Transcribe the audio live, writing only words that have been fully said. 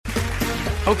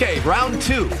Okay, round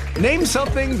two. Name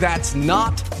something that's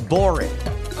not boring.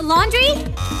 A laundry?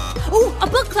 Ooh, a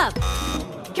book club.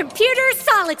 Computer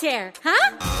solitaire,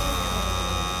 huh?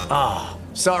 Ah,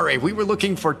 sorry, we were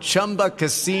looking for Chumba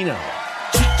Casino.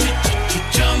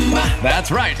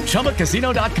 That's right.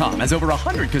 ChumbaCasino.com has over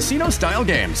 100 casino-style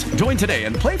games. Join today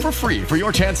and play for free for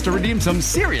your chance to redeem some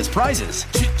serious prizes.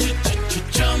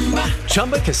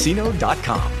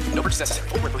 ChumbaCasino.com. No purchase necessary.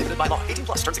 Void where prohibited by law. 18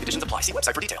 plus. Terms and conditions apply. See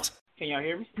website for details. Can y'all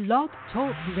hear me? Blog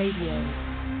Talk Radio.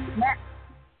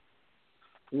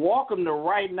 Welcome to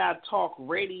Right Now Talk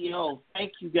Radio.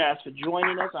 Thank you guys for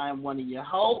joining us. I am one of your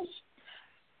hosts.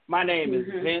 My name is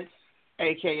Vince,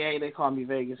 a.k.a. they call me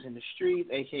Vegas in the street,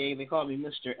 a.k.a. they call me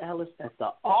Mr. Ellis at the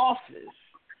office.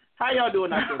 How y'all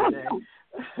doing out there today?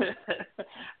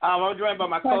 I'm joined by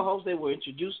my co-hosts. They will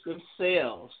introduce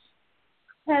themselves.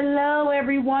 Hello,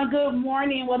 everyone. Good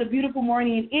morning. What a beautiful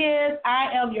morning it is.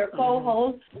 I am your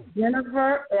co-host,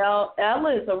 Jennifer L.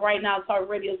 Ellis of Right Now Talk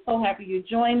Radio. So happy you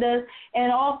joined us.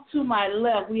 And off to my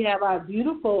left, we have our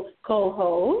beautiful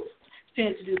co-host. She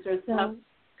introduce herself.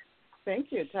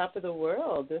 Thank you. Top of the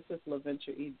world. This is LaVenture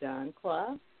E.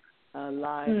 Donclaw,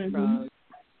 live from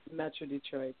Metro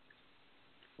Detroit.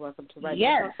 Welcome to Right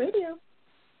Now Talk Radio.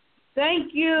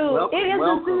 Thank you. It is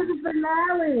the season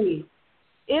finale.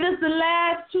 It is the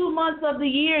last 2 months of the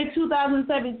year,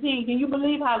 2017. Can you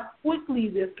believe how quickly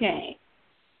this came?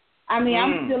 I mean,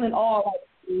 I'm still in awe.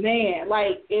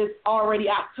 Like it's already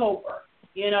October.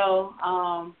 You know,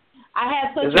 I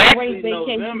had such a great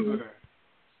vacation. November.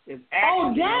 It's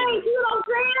oh, dang, you know what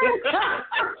I'm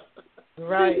saying?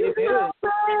 Right, it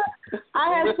is. I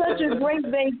had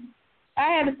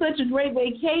such a great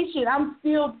vacation. I'm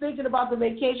still thinking about the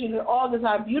vacation in August,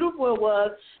 how beautiful it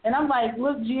was. And I'm like,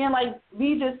 look, Jen, like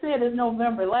V just said, it's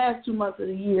November, last 2 months of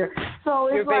the year. So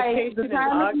it's like the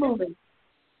time is moving.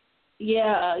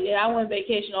 Yeah, I went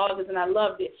vacation in August, and I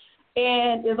loved it.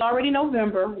 And it's already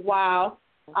November. Wow.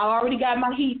 I already got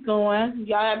my heat going.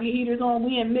 Y'all have your heaters on.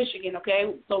 We in Michigan,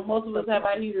 okay? So most of us have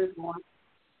our heaters on.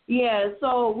 Yeah,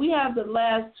 so we have the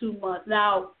last 2 months.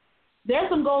 Now, there's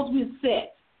some goals we've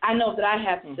set. I know that I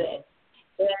have set.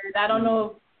 And I don't know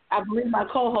if I believe my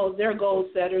co-hosts, they're goal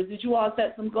setters. Did you all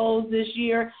set some goals this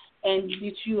year? And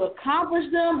did you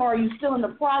accomplish them, or are you still in the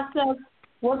process?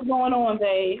 What's going on,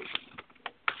 Vague?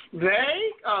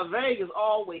 Vague is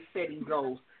always setting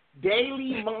goals,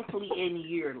 daily, monthly, and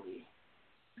yearly.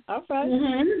 All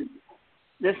right.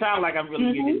 This sounds like I'm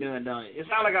really getting it done, don't it? It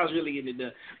sounds like I was really getting it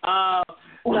done.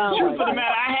 Truth of the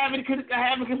matter, I haven't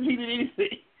completed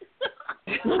anything.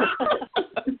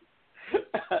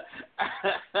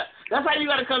 That's how you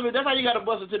got to come in. That's how you got to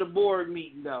bust into the board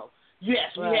meeting, though.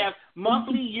 Yes, we have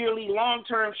monthly, yearly,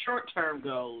 long-term, short-term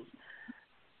goals.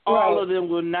 All of them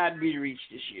will not be reached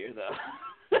this year, though.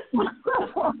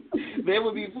 They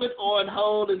will be put on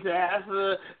hold until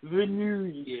after the new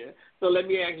year. So let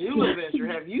me ask you, LaVenture,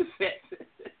 have you set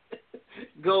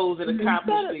goals and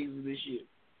accomplishments this year?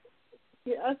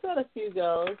 Yeah, I set a few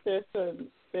goals.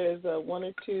 There's one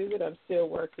or two that I'm still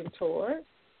working toward,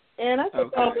 and I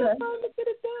think I'm time to get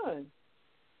it done.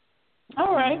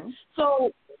 All right.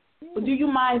 So, do you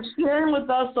mind sharing with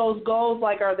us those goals?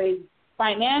 Like, are they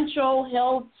financial,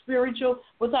 health, spiritual?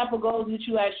 What type of goals did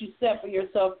you actually set for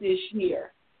yourself this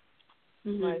year?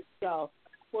 Myself.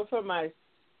 Well, for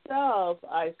myself,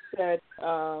 I set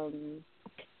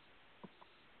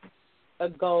a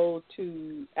goal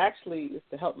to actually is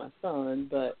to help my son,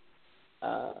 but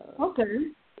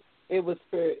it was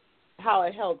for how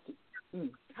it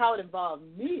involved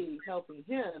me helping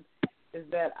him is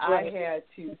that I had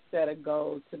to set a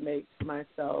goal to make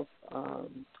myself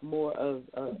more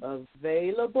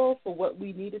available for what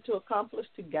we needed to accomplish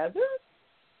together.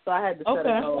 So I had to set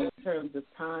a goal in terms of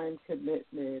time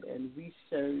commitment and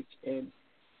research and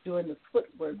doing the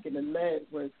footwork and the lead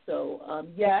work. So,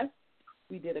 yes,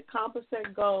 we did accomplish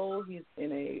that goal. He's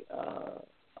in a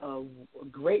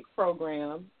great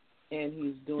program, and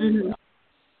he's doing well.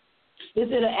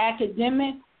 Is it an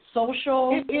academic,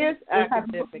 social? It is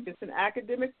academic. It's an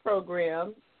academic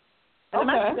program. And I'm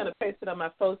actually going to paste it on my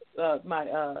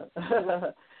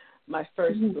my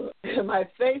Facebook. My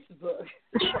Facebook.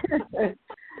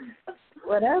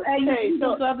 Whatever.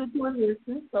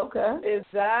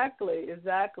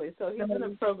 Exactly. So he's in a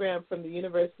program from the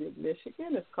University of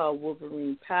Michigan. It's called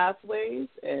Wolverine Pathways.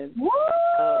 And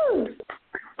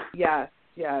yes,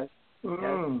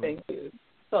 thank you.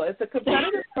 So it's a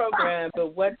competitive program,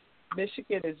 but what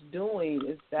Michigan is doing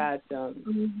is that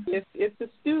if the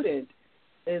student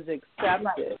is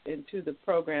accepted into the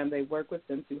program, they work with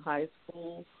them through high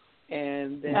school,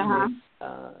 and then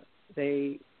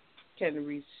they can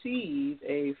receive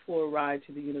a full ride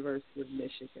to the University of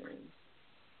Michigan.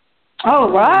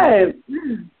 Oh, right.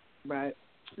 Right.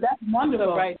 That's wonderful.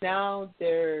 So right now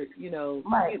they're,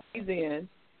 he's in,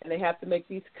 and they have to make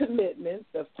these commitments.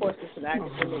 Of course, it's an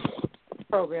academic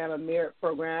program, a merit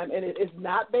program, and it is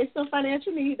not based on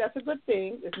financial need. That's a good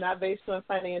thing. It's not based on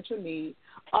financial need.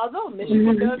 Although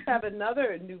Michigan does have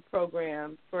another new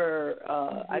program for,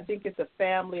 I think it's a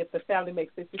family. If the family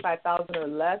makes $65,000 or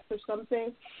less or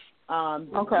something,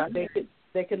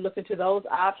 they could look into those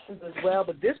options as well.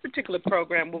 But this particular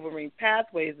program, Wolverine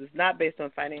Pathways, is not based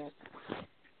on finance.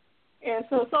 And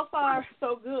so far,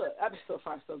 so good. So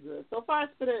far,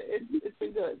 it's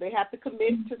been good. They have to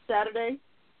commit to Saturday,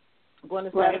 going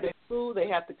to Saturday school. They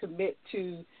have to commit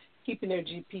to keeping their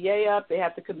GPA up. They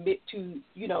have to commit to,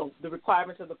 the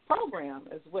requirements of the program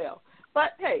as well.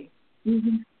 But, hey, they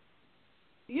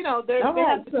have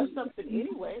to do something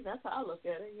anyway. That's how I look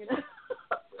at it,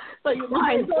 So you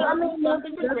might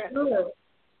something good.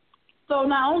 So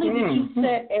not only did you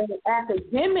set an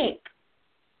academic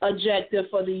objective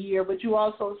for the year, but you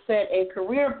also set a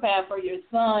career path for your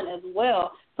son as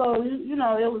well. So, it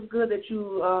was good that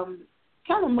you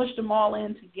kind of mushed them all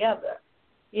in together.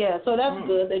 Yeah, so that's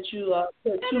good that you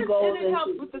put two goals into. And it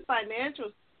helps with the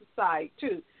financial side,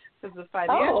 too, because the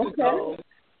financial goal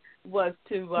was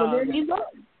to... well, there you go.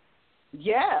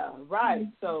 Yeah, right.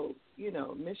 So,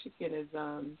 Michigan is,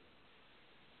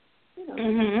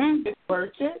 it's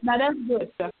worth it. Now, that's good.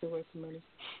 It's definitely worth the money.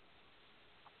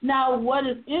 Now, what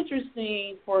is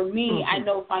interesting for me, I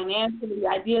know financially,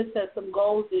 I did set some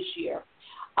goals this year.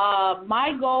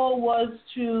 My goal was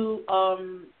to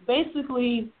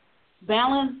basically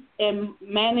balance and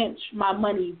manage my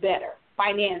money better,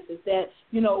 finances, that,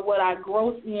 what I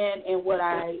gross in and what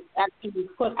I actually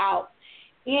put out.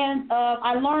 And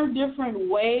I learned different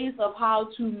ways of how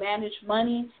to manage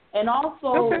money and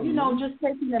also, just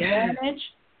taking advantage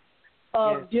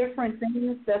of different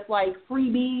things that's like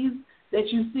freebies that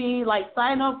you see, like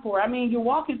sign up for. I mean, you're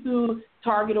walking through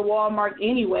Target or Walmart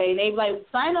anyway, and they be like,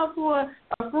 sign up for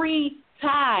a free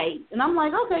tie. And I'm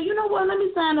like, okay, you know what, let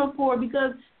me sign up for it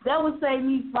because that would save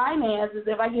me finances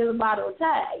if I get a bottle of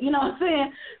tie. You know what I'm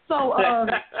saying? So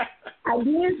I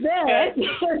did that.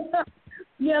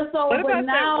 Yeah, so what about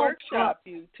now, that workshop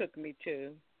you took me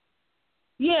to?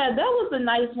 Yeah, that was a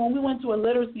nice one. We went to a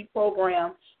literacy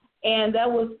program, and that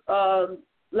was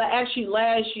actually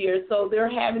last year. So they're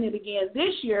having it again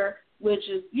this year, which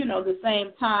is, the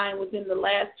same time within the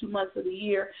last 2 months of the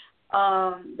year.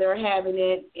 They're having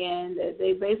it, and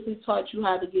they basically taught you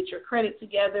how to get your credit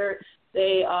together.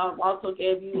 They also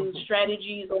gave you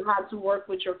strategies on how to work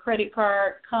with your credit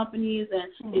card companies,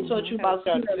 and they taught you about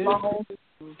student loans.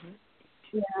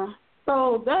 Yeah,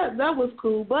 so that was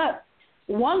cool. But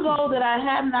one goal that I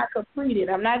have not completed,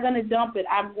 I'm not going to dump it.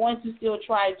 I'm going to still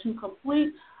try to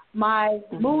complete my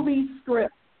movie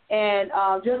script and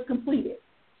just complete it.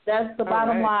 That's the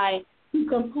bottom line. To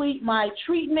complete my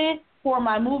treatment for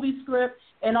my movie script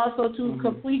and also to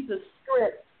complete the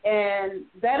script. And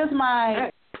that is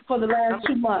for the last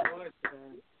 2 months.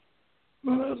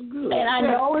 Well, that's good. And I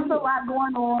know it's a lot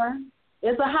going on.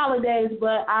 It's the holidays,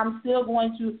 but I'm still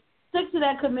going to stick to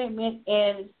that commitment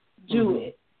and do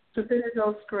it, to finish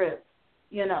those scripts,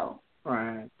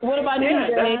 Right. What about you,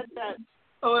 Dave?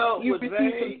 Well, you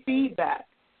received some feedback.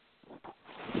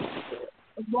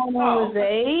 What's going on with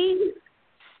Zaid?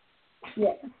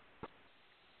 Yeah.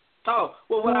 Oh,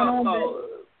 well,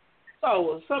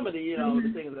 some of the,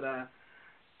 the things that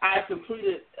I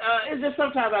completed, it's just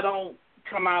sometimes I don't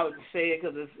come out and say it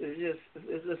because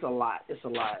it's just a lot. It's a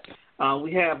lot.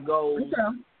 We have goals.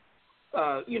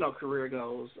 Career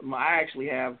goals. I actually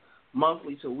have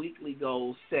monthly to weekly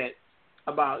goals set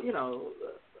about,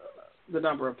 the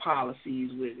number of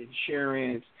policies with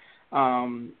insurance.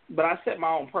 But I set my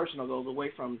own personal goals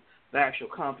away from the actual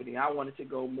company. I wanted to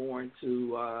go more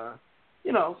into,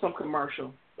 some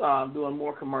commercial, doing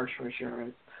more commercial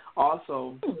insurance.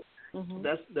 Also, I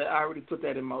already put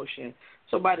that in motion.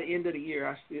 So by the end of the year,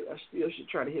 I still should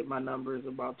try to hit my numbers,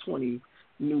 about 20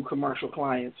 new commercial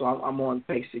clients. So I'm on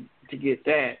pace to get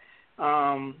that.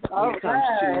 When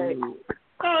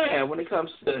it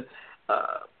comes to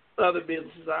other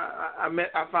businesses,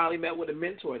 I finally met with a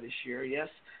mentor this year. Yes,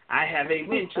 I have a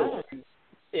mentor.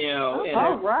 You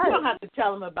don't have to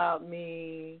tell them about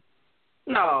me.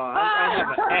 No, I have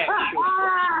an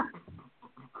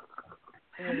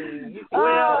actual.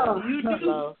 Well, you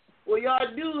do. Well,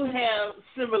 y'all do have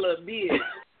similar beards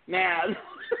now.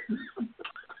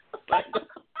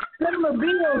 Similar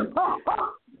beards.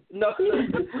 No.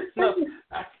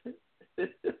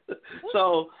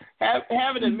 So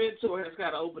having a mentor has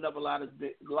kind of opened up a lot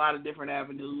of different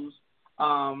avenues.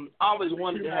 I always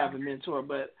wanted to have a mentor,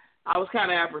 but I was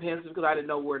kind of apprehensive because I didn't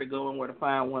know where to go and where to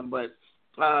find one. But,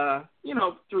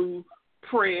 through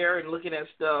prayer and looking at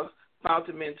stuff, found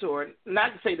a mentor.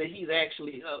 Not to say that he's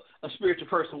actually a spiritual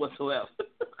person whatsoever,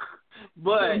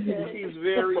 but he's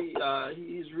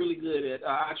really good at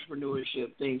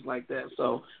entrepreneurship, things like that.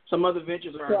 So some other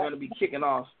ventures are going to be kicking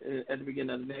off at the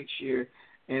beginning of the next year.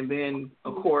 And then,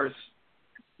 of course,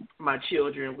 my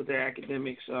children with their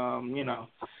academics,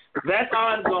 that's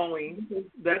ongoing.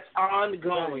 That's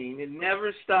ongoing. It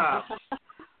never stops.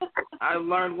 I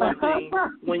learned one thing.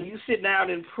 When you sit down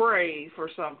and pray for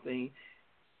something,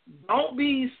 don't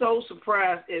be so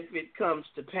surprised if it comes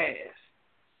to pass.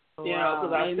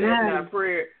 Because I said my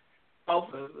prayer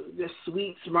off of this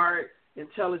sweet, smart,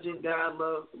 intelligent,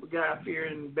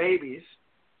 God-fearing babies.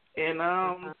 And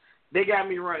they got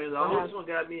me running. The oldest one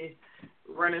got me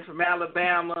running from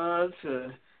Alabama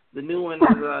to the new one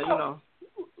is,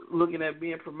 looking at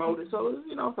being promoted. So,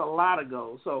 it's a lot of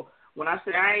goals. So when I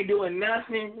say I ain't doing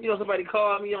nothing, somebody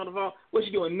called me on the phone, what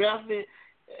you doing, nothing?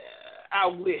 I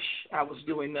wish I was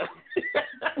doing nothing.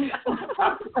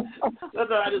 I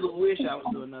just wish I was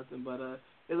doing nothing, but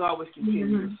it's always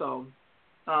continuous. So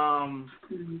I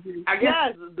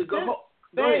guess go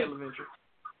ahead, LaVenture.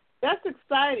 That's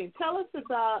exciting. Tell us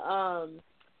about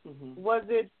was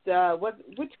it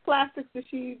which classics did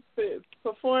she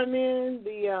perform in?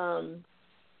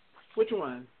 Which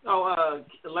one? Oh,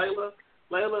 Layla.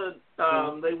 Layla,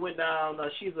 they went down.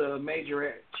 She's a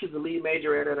majorette. She's a lead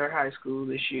majorette at her high school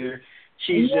this year.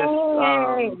 She's just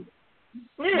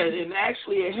and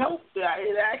actually it helped.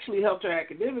 It actually helped her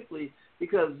academically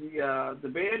because the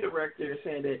band director is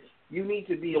saying that you need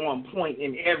to be on point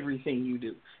in everything you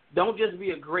do. Don't just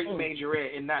be a great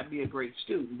majorette and not be a great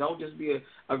student. Don't just be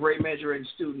a great majorette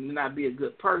student and not be a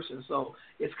good person. So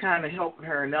it's kind of helping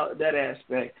her in that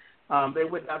aspect. They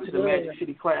went down to the Magic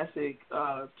City Classic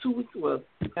 2 weeks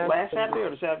last Saturday or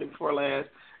the Saturday before last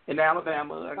in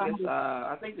Alabama.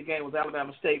 I think the game was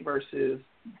Alabama State versus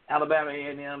Alabama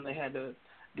A&M. They had the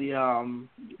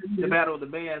Battle of the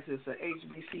Bands. It's a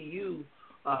HBCU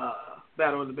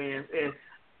Battle of the Bands. And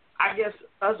I guess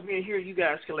us being here, you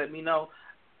guys can let me know.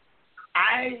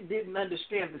 I didn't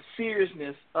understand the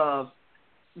seriousness of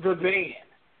the band,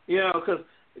 because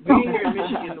being here in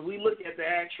Michigan, we look at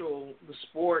the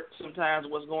sport sometimes,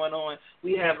 what's going on.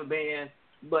 We have a band,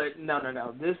 but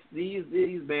no. These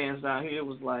bands down here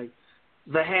was like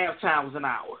the halftime was an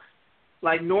hour.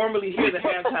 Like normally here the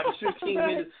halftime is 15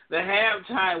 minutes. The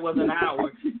halftime was an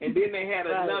hour, and then they had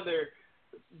another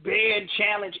band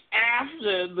challenge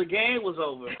after the game was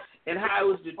over. And how it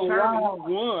was determined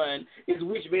who won is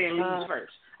which band leaves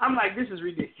first. I'm like, this is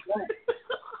ridiculous.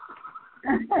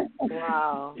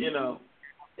 Wow.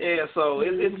 Yeah, so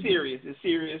it's serious. It's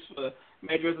serious for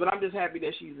majors, but I'm just happy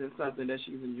that she's in something that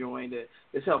she's enjoying that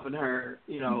is helping her,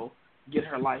 get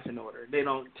her life in order. They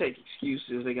don't take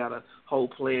excuses. They got a whole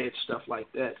pledge, stuff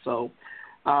like that. So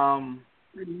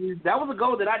that was a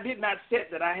goal that I did not set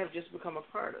that I have just become a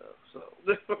part of. So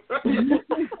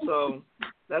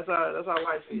that's how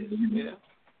life is. Yeah.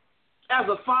 As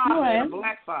a father, a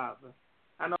black father.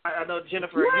 I know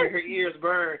Jennifer, her ears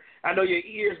burn. I know your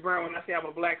ears burn when I say I'm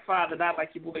a black father, not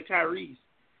like your boy Tyrese,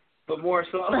 but more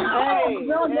so. Hey,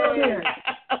 don't go there.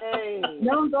 Hey,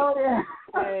 don't go there.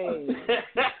 Hey.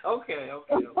 Okay.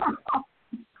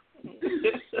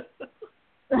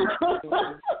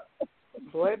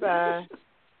 Boy, bye.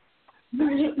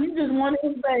 You just wanted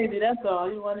his baby. That's all.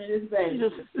 You wanted his baby. You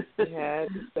had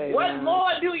to say what that.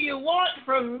 more do you want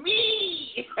from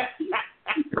me?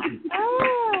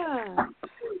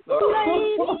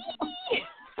 Lady.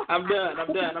 I'm done. I'm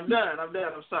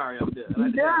sorry. I'm done.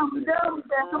 We're done.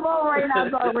 Come on right now,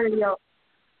 Talk Radio.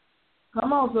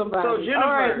 Come on, somebody. So,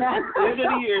 Jennifer, right, the end of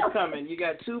the year is coming. You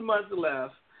got 2 months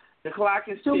left. The clock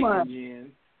is ticking,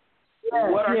 Jen.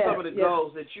 Yes, what are some of the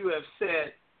goals that you have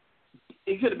set?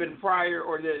 It could have been prior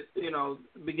or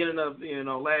beginning of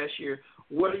last year.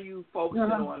 What are you focusing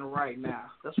on right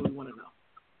now? That's what we want to know.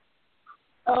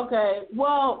 Okay.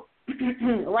 Well,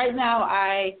 right now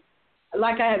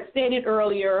like I had stated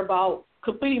earlier about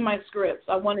completing my scripts.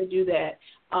 I want to do that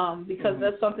because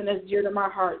that's something that's dear to my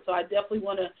heart. So I definitely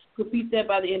want to complete that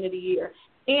by the end of the year.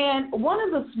 And one of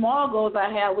the small goals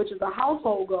I have, which is a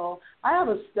household goal, I have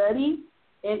a study.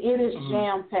 And it is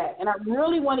jam-packed. And I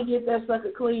really want to get that sucker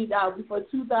cleaned out before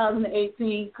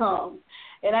 2018 comes.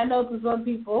 And I know to some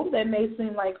people that may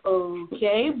seem like,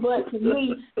 okay, but to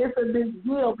me, it's a big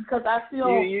deal because I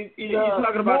feel you're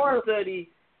talking about the study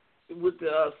with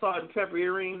the salt and pepper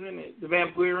earrings in it, the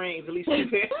bamboo earrings, at least 2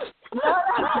 pairs.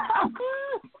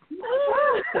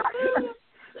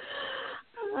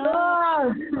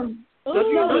 Don't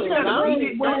you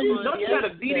got a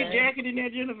beaded jacket in there,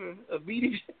 Jennifer? A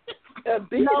beaded jacket?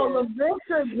 No, the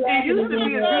Venture jacket. It used to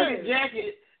be a beaded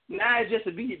jacket. Now it's just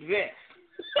a beaded vest.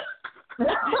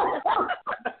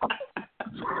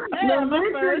 The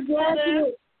Venture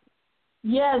jacket.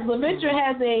 Yes, the Venture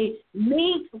has a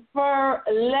mink fur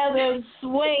leather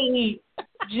suede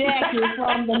jacket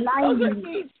from the 90s. Those are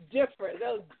each different.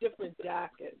 Those different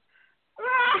jackets.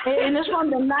 And it's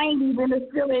from the 90s, and it's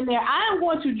still in there. I am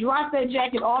going to drop that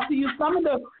jacket off to you. Some of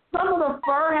the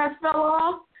fur has fell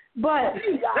off, but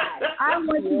I'm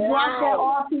going to drop that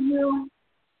off to you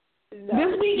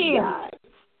this weekend.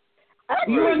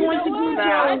 You are going to do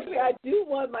that. Actually, I do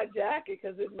want my jacket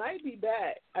because it might be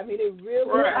back. I mean, it really.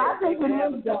 Right. I think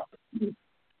it looks good.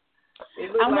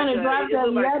 I'm going to drop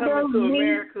that leather Coming to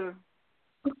America.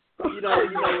 You know,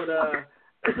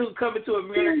 with Coming to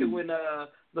America when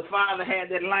the father had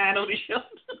that line on his shoulder.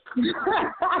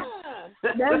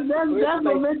 That's a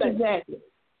Venture jacket.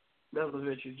 That's a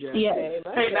Venture jacket. Yeah.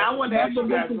 Hey, now I want to ask you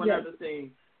guys one other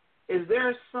thing. Is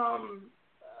there some,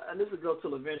 and this would go to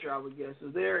LaVenture, I would guess,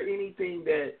 is there anything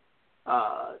that,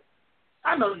 I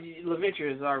know LaVenture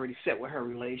is already set with her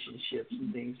relationships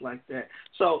and things like that.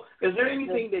 So is there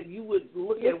anything that you would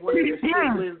look at one of your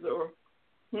siblings or,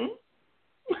 is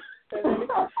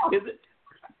it,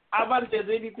 I'm about to say, is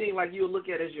there anything like you would look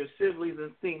at as your siblings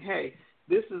and think, hey,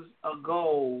 this is a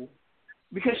goal?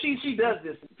 Because she does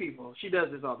this to people. She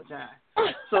does this all the time.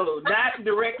 So not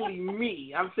directly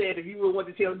me. I'm saying if you would want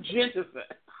to tell Jennifer,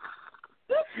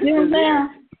 is there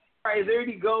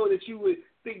any goal that you would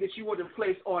think that you want to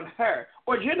place on her?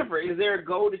 Or Jennifer, is there a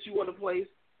goal that you want to place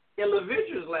in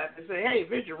LaVenture's lap and say, hey,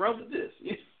 Venture, run with this?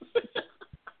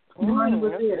 That's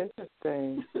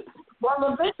interesting. Well,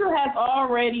 LaVenture has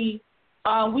already,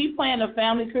 we plan a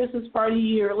family Christmas party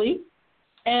yearly.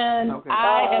 And okay.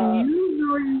 I'm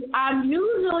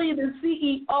usually the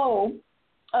CEO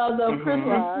of the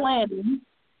Christmas planning.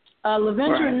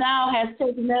 LaVenture now has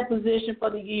taken that position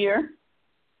for the year.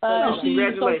 She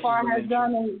so far has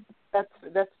done that's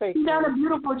fake. She's done a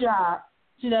beautiful job.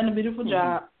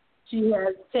 Job. She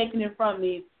has taken it from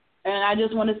me, and I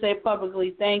just want to say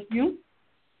publicly thank you.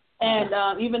 And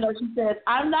even though she says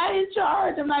I'm not in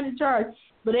charge,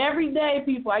 but every day,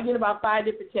 people, I get about 5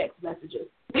 different text messages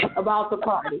about the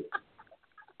party.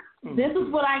 This is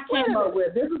what I came up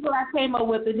with.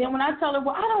 And then when I tell her,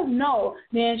 well, I don't know,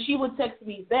 then she would text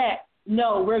me back,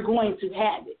 no, we're going to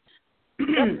have it.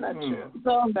 That's not true.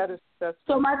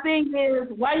 So my thing is,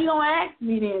 why you don't ask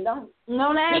me then?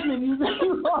 Don't ask me if you say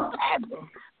you don't have it.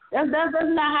 That's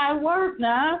not how it works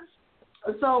now.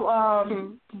 So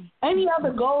any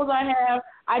other goals I have,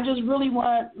 I just really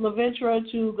want LaVenture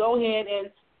to go ahead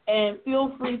and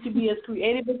feel free to be as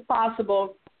creative as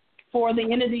possible for the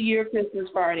end of the year Christmas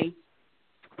party.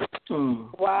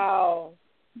 Wow.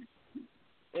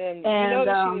 And you know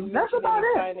she that's about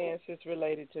it. Finances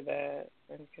related to that.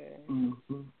 Okay.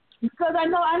 Mm-hmm. Because I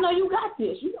know you got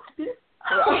this. You got this.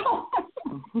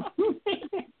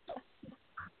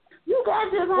 You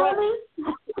got this, honey.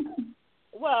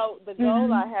 Well, the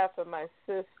goal I have for my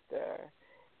sister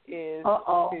is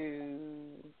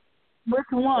to...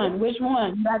 Which one?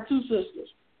 You got 2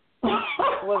 sisters.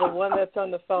 Well, the one that's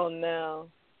on the phone now.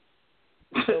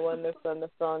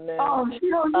 Oh, she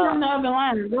don't on the other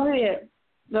line. Go ahead.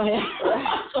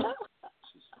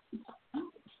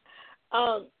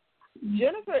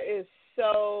 Jennifer is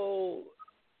so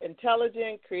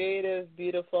intelligent, creative,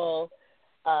 beautiful,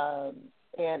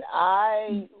 and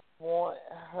I want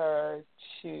her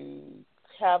to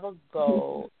have a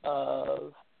goal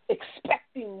of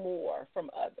expecting more from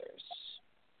others.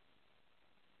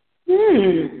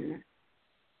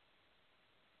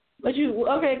 But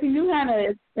can you kind of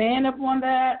expand upon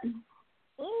that?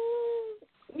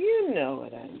 You know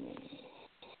what I mean.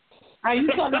 Are you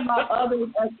talking about others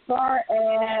as far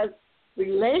as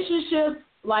relationships,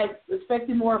 like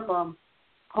expecting more from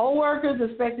co-workers,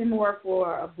 expecting more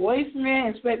for a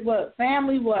boyfriend, expect what,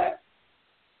 family, what?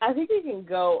 I think it can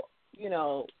go, in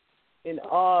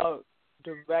all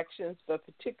directions, but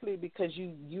particularly because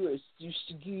you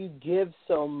give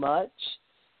so much,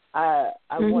 I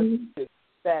want you to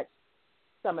expect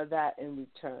some of that in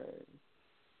return.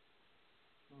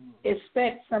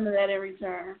 Expect some of that in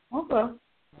return. Okay.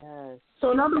 Yes.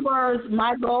 So in other words,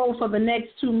 my goal for the next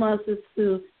 2 months is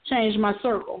to change my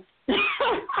circle. I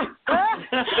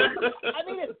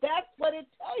mean, if that's what it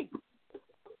takes.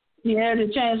 Yeah, to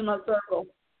change my circle.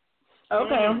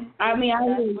 Okay. I mean, I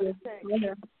hear you.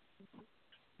 Yeah.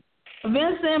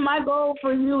 Vincent, my goal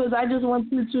for you is I just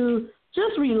want you to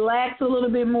just relax a little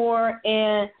bit more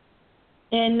and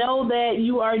and know that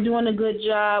you are doing a good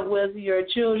job with your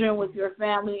children, with your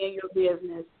family, and your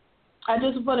business. I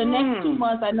just, for the next 2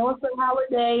 months, I know it's a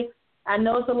holiday, I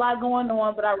know it's a lot going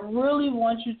on, but I really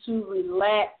want you to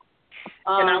relax.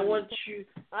 And I want you.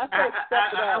 I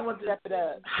want to step it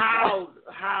up.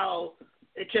 How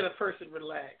can a person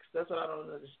relax? That's what I don't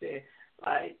understand.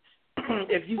 Like,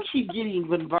 if you keep getting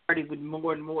bombarded with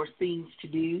more and more things to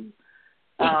do,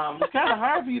 it's kind of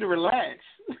hard for you to relax.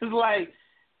 It's like,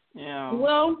 you know.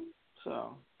 Well,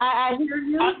 so I hear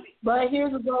you, but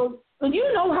here's the goal.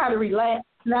 You know how to relax.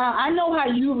 Now, I know how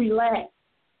you relax,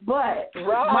 but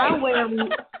my way of we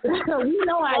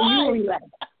know how you relax.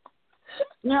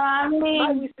 You know what I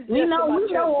mean? We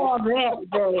know all that,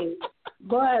 babe.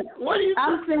 But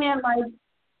I'm saying, like,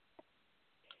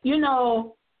 you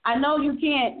know, I know you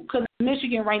can't, because it's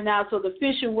Michigan right now, so the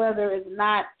fishing weather is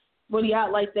not really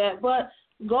out like that. But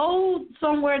go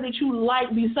somewhere that you like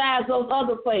besides those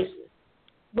other places.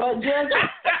 But just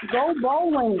go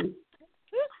bowling.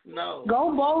 No.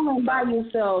 Go bowling by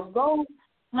yourself. Go,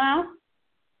 huh?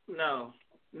 No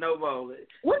bowling.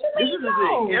 What do you mean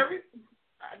no?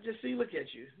 I just look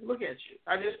at you.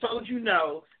 I just told you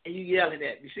no, and you yelling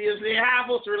at me. See what I'm saying? How I'm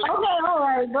supposed to relax? Okay, all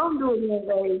right. Don't do it then,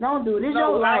 baby. Don't do it. It's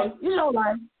your life. It's your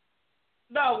life.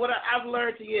 No, what I've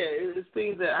learned is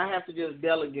things that I have to just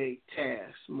delegate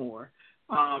tasks more.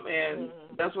 And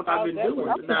that's what I've been doing.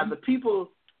 Okay. Now, the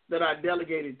people that I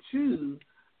delegated to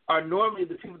are normally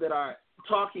the people that are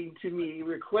talking to me,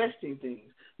 requesting things.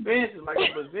 For instance, like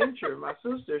Venture, my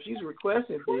sister, she's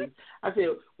requesting things. I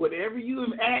said, whatever you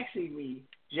am asking me,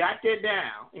 jot that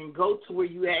down and go to where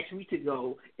you asked me to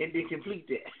go and then complete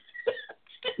that.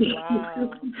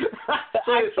 Wow.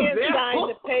 I can't sign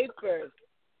the papers.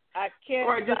 I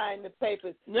can't sign the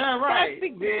papers. Yeah, right. Can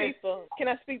I speak to people? Can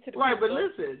I speak to the right, people? Right,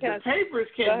 but listen, the papers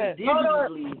can be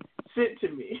digitally sent to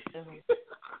me.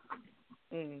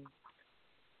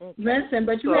 Listen,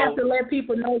 but you have to let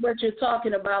people know what you're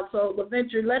talking about. So,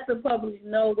 LaVenture, let the public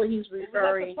know what he's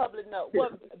referring. Let the public know.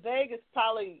 Well, Vegas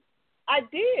probably, I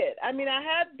did. I mean, I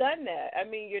have done that. I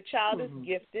mean, your child is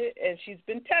gifted, and she's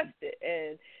been tested,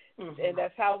 and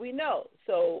that's how we know.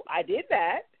 So, I did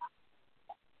that.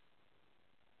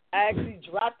 I actually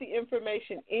dropped the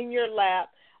information in your lap.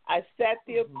 I set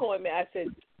the appointment. I said,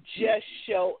 just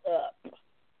show up.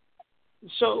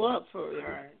 Show up for it, all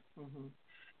right.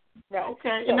 Right.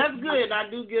 Okay, and that's good. I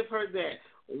do give her that.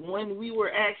 When we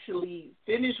were actually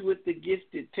finished with the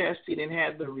gifted testing and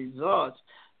had the results,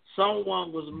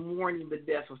 someone was mourning the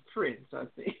death of Prince, I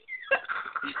think.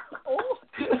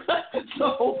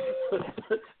 So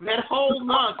that whole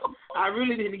month, I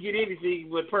really didn't get anything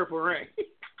but Purple Rain.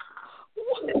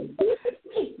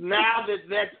 Now that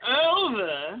that's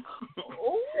over,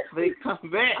 they come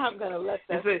back. I'm going to let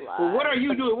that and say, slide. well, what are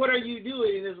you doing? What are you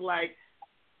doing? And it's like,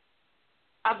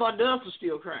 I thought Dubs was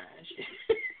still crying.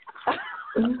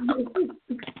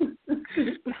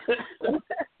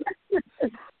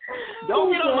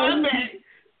 Don't get on my back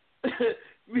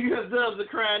because Dubs are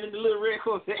crying in the little red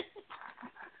Corvette.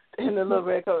 In the little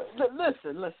red Corvette.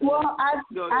 Listen. Well,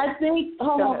 I think,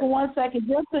 hold on for 1 second,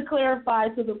 just to clarify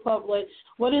to the public,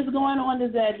 what is going on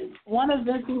is that one of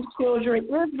Vincent's children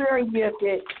is very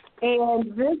gifted,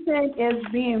 and Vincent is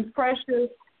being pressured,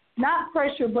 not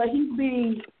pressured, but he's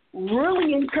being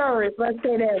really encouraged, let's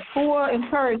say that, for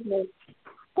encouragement.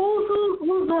 Who's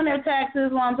doing their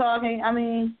taxes while I'm talking? I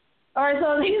mean, all right,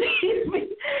 so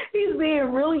he's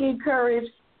being really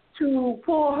encouraged to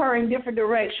pull her in different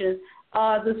directions.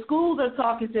 The schools are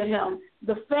talking to him.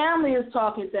 The family is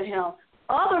talking to him.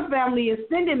 Other family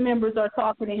extended members are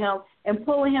talking to him and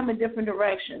pulling him in different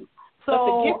directions.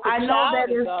 So I know that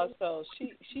is also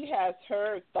she has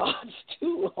her thoughts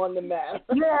too on the matter.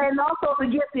 Yeah, and also the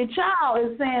gifted child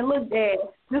is saying, "Look, Dad,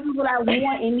 this is what I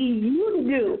want and need you to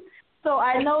do." So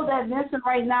I know that Vincent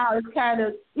right now is kind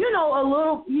of, a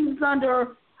little. He's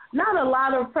under not a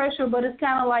lot of pressure, but it's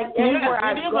kind of like everywhere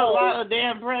I go. It is a lot of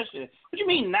damn pressure. What do you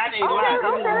mean not a lot?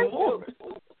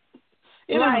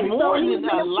 It is more than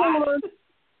a lot.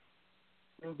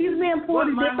 He's being pulled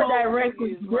in different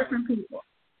directions, different people.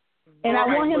 And I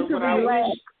want him to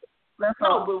relax.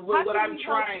 But what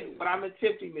I'm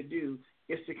attempting to do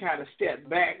is to kind of step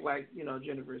back, like,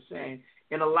 Jennifer is saying,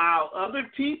 and allow other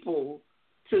people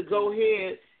to go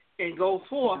ahead and go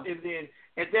forth. And then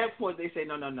at that point, they say,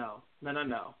 no.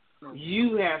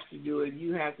 You have to do it.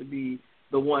 You have to be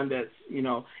the one that's, and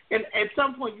at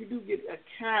some point you do get a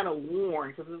kind of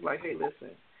warned because it's like, hey,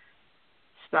 listen,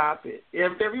 stop it.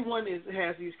 If everyone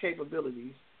has these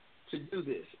capabilities to do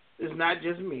this, it's not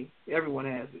just me. Everyone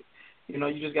has it. You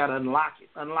just got to unlock it.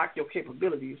 Unlock your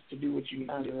capabilities to do what you need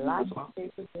to do. Unlock your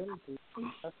capabilities.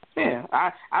 Yeah,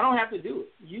 I don't have to do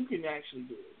it. You can actually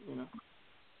do it, you know.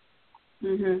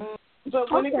 Mhm.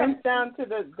 But when it comes down to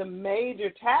the major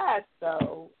tasks,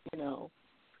 though, you know.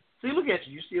 See, look at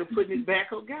you. You still putting it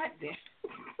back on goddamn.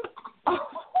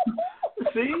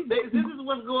 See, this is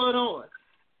what's going on.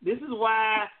 This is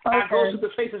why I go to the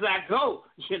places I go,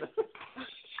 you know.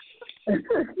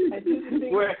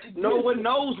 Where no one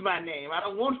knows my name. I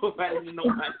don't want nobody to know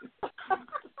my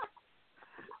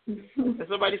name. If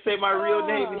somebody say my real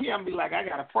name here, I'm be like, I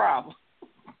got a problem.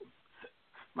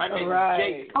 My name is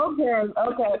Jake. Okay.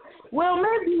 Well,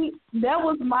 maybe that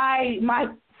was my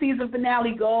season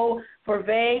finale goal for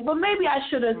Vague, but maybe I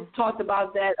should have talked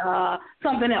about that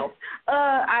something else.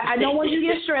 I don't want you to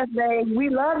get stressed, Vague. We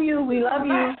love you.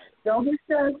 Don't get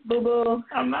stressed, boo-boo.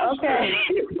 I'm not stressed.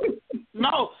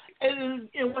 No, and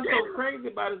what's so crazy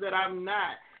about it is that I'm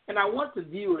not. And I want the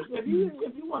viewers, if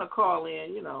you want to call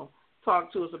in, you know,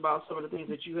 talk to us about some of the things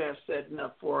that you have setting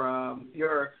up for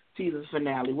your season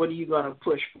finale. What are you going to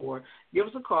push for? Give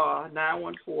us a call,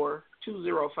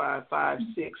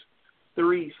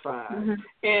 914-205-5635.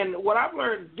 And what I've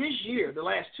learned this year, the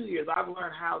last 2 years, I've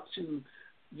learned how to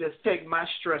just take my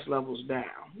stress levels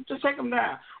down. Just take them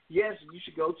down. Yes, you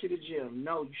should go to the gym.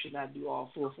 No, you should not do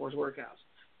all full force workouts.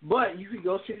 But you can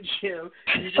go to the gym,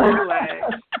 you can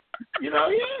relax. You know,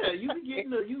 yeah, you can get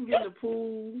in the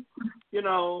pool, you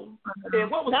know. And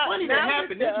what was funny that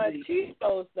happened this week?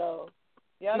 Cheetos, though.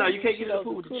 No, you can't get in the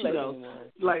pool with the Cheetos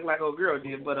like old girl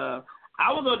did. But I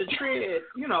was on the tread,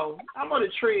 you know, I'm on the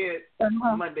tread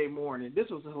Monday morning.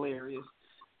 This was hilarious.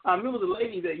 It was a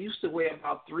lady that used to weigh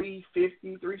about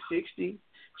 350, 360.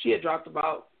 She had dropped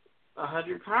about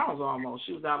 100 pounds almost.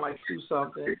 She was down like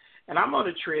 2-something. And I'm on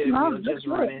the treadmill just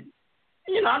running.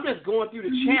 You know, I'm just going through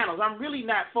the channels. I'm really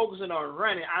not focusing on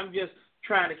running. I'm just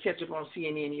trying to catch up on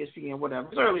CNN, ESPN, whatever.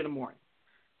 It's early in the morning.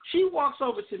 She walks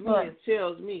over to me and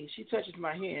tells me, she touches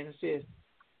my hand and says,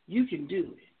 "You can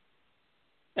do it."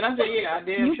 And I said, "Yeah, I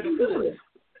damn sure could."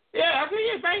 Yeah, I said,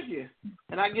 "Yeah, thank you."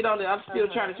 And I get on there. I'm still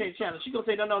trying to change channels. She going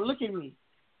to say, no, look at me.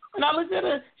 And I looked at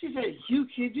her. She said, "You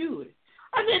can do it."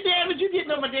 I said, "Damn it, you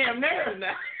getting on my damn nerves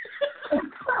now."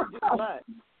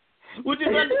 Which is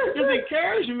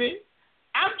encouragement.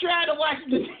 I'm trying to watch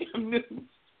the damn news.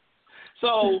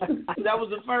 So that was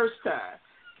the first time.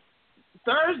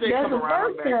 Thursday come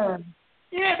around.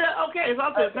 Yeah, okay. So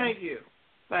I said, thank you.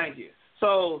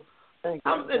 So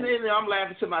I'm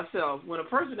laughing to myself. When a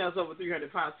person that's over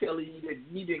 300 pounds tells you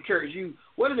that need to encourage you,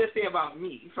 what does that say about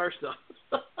me, first off?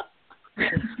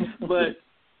 But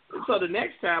so the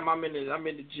next time I'm in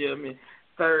the gym, and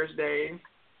Thursday,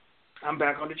 I'm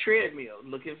back on the treadmill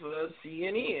looking for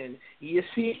CNN,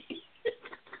 ESPN.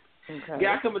 Okay.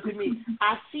 Guy coming to me,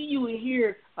 "I see you in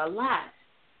here a lot.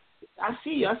 I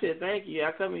see you." I said, "Thank you.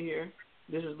 I come in here.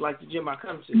 This is like the gym I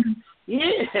come to."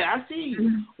 "Yeah, I see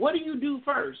you. What do you do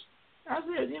first?" I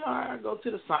said, "I go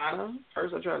to the sauna.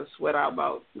 First I try to sweat out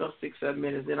about 6-7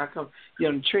 minutes. Then I come get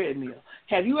on the treadmill."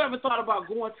 "Have you ever thought about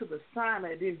going to the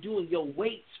sauna and then doing your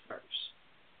weights first?"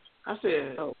 I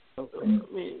said,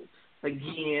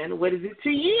 "Again, what is it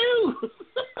to you?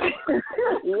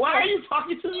 Why are you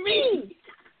talking to me?"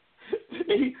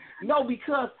 "No,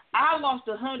 because I lost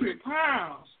 100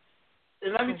 pounds.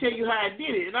 And let me tell you how I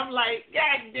did it." And I'm like,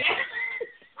 God damn.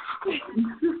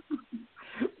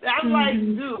 I'm like,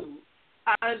 dude,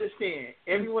 I understand.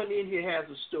 Everyone in here has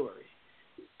a story.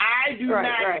 I do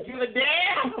not give a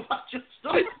damn about your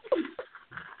story.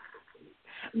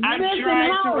 I'm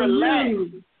trying to relax.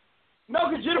 No,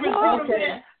 because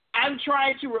I'm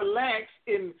trying to relax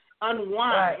and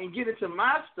unwind and get into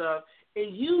my stuff.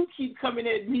 And you keep coming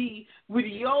at me with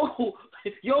your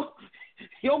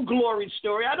glory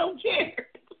story. I don't care.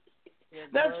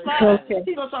 That's fine. Okay.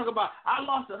 He's going to talk about, I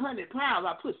lost 100 pounds.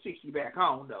 I put 60 back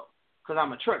on, though, because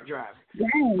I'm a truck driver.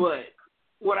 Dang. But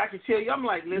what I can tell you, I'm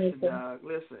like, listen, dog,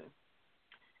 listen.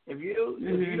 If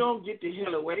you don't get the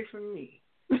hell away from me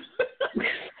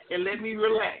and let me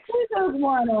relax. He just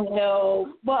want to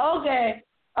help. But, okay.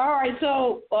 All right,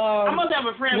 so. I must have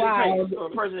a friendly face or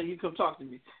a person that you come talk to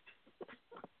me.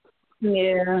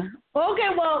 Yeah. Okay,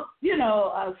 well,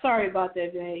 sorry about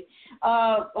that, Jay.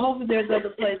 Hopefully there's other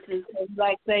places for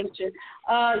relaxation.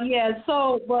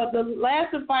 But the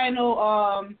last and final,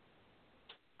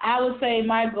 I would say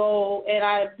my goal, and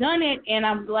I've done it, and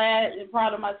I'm glad and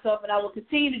proud of myself, and I will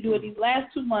continue to do it these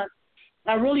last 2 months.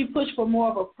 I really push for more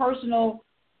of a personal,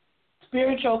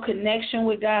 spiritual connection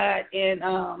with God, and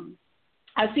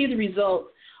I see the results.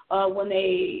 When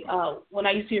I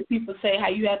used to hear people say how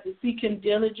you have to seek Him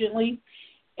diligently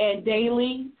and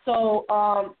daily. So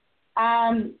I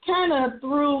I'm kind of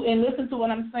through, and listen to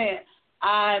what I'm saying.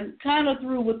 I'm kind of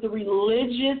through with the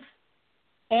religious,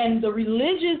 and the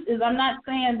religious is, I'm not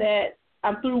saying that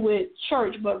I'm through with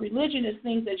church, but religion is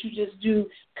things that you just do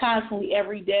constantly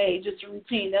every day, just a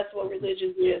routine. That's what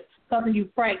religion is, something you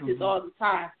practice all the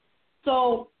time.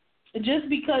 So just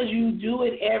because you do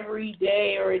it every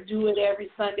day or do it every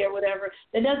Sunday or whatever,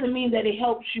 that doesn't mean that it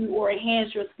helps you or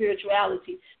enhance your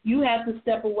spirituality. You have to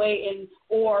step away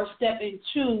or step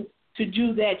into to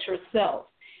do that yourself.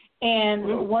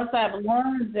 And once I've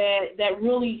learned that, that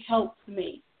really helps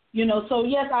me. You know, so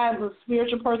yes, I'm a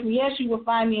spiritual person. Yes, you will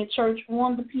find me in church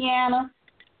on the piano.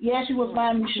 Yes, you will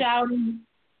find me shouting.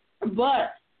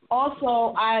 But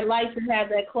also, I like to have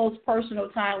that close personal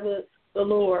time with the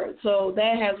Lord. So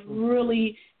that has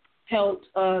really helped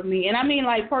me. And I mean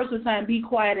like personal time, be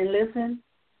quiet and listen.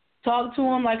 Talk to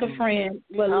him like a friend,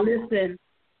 but listen.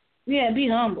 Yeah, be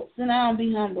humble. Sit down,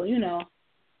 be humble, you know.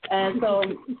 And so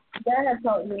that has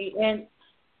helped me. And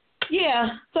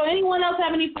yeah, so anyone else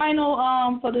have any final,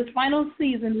 for this final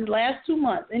season, these last 2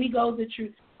 months, any goals that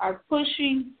you are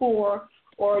pushing for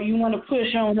or you want to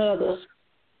push on others?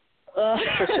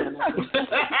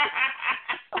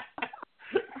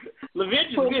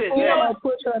 LaVenture's good at that.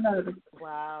 Push on others.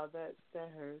 Wow, that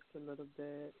hurts a little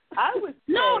bit. I would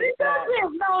say No, it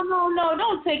doesn't. No,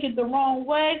 don't take it the wrong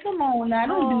way. Come on now,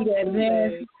 don't do that,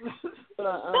 man.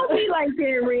 Don't be like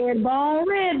that,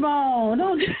 Redbone.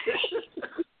 Don't.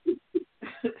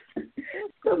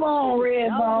 Come on,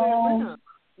 Redbone.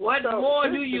 What more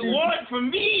do you want from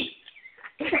me?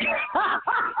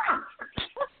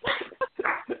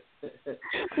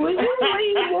 Will you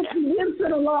leave with him to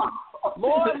the law?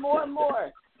 More.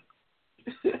 More.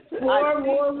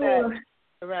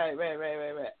 Right.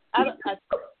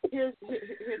 Here's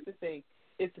the thing.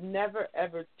 It's never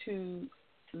ever too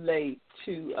late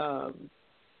to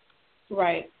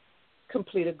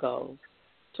complete a goal,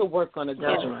 to work on a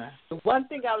goal. That's right. The one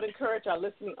thing I would encourage our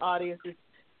listening audience is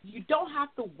you don't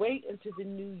have to wait until the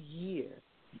new year.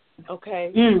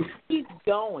 Okay? Keep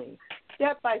going,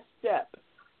 step by step,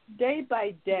 day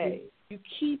by day. You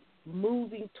keep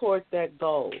moving towards that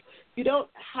goal. You don't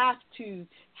have to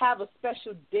have a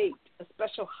special date, a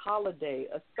special holiday,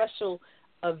 a special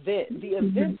event. The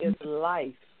event is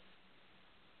life.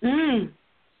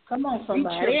 Come on,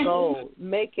 somebody. Reach your goal.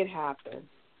 Make it happen.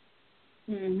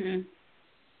 And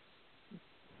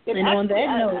actually, on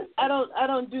that note, I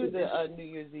don't do the New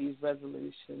Year's Eve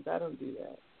resolutions. I don't do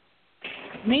that.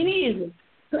 Me neither.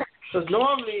 Because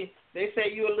normally they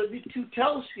say you're a little bit too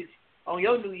toasted on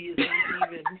your New Year's Eve.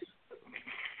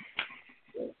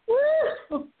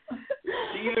 Do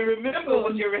you even remember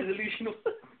what your resolution was?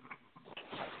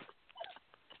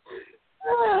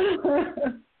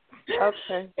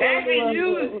 Okay. Every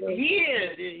New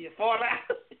Year, you fall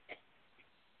out.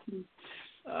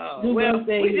 Well,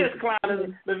 we just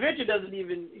clowning. LaVenture doesn't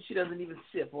even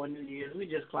sip on New Year's. We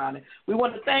just clowning. We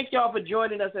want to thank y'all for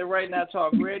joining us at Right Now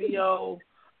Talk Radio.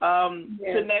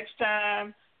 Till next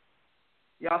time,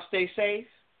 y'all stay safe.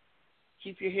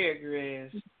 Keep your hair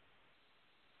grass.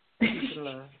 Peace and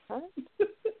love.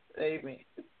 Amen.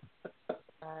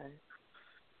 Bye.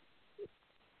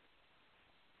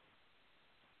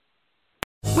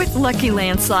 With Lucky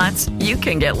Land Slots, you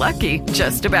can get lucky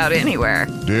just about anywhere.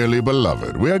 Dearly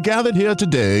beloved, we are gathered here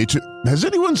today to... Has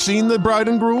anyone seen the bride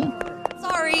and groom?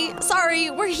 Sorry,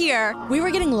 we're here. We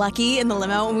were getting lucky in the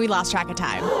limo and we lost track of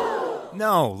time.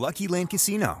 No, Lucky Land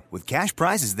Casino, with cash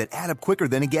prizes that add up quicker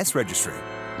than a guest registry.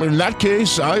 In that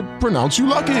case, I pronounce you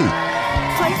lucky.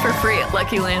 Play for free at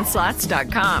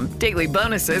LuckyLandSlots.com. Daily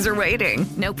bonuses are waiting.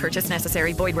 No purchase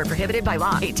necessary. Void where prohibited by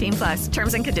law. 18+.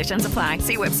 Terms and conditions apply.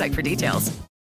 See website for details.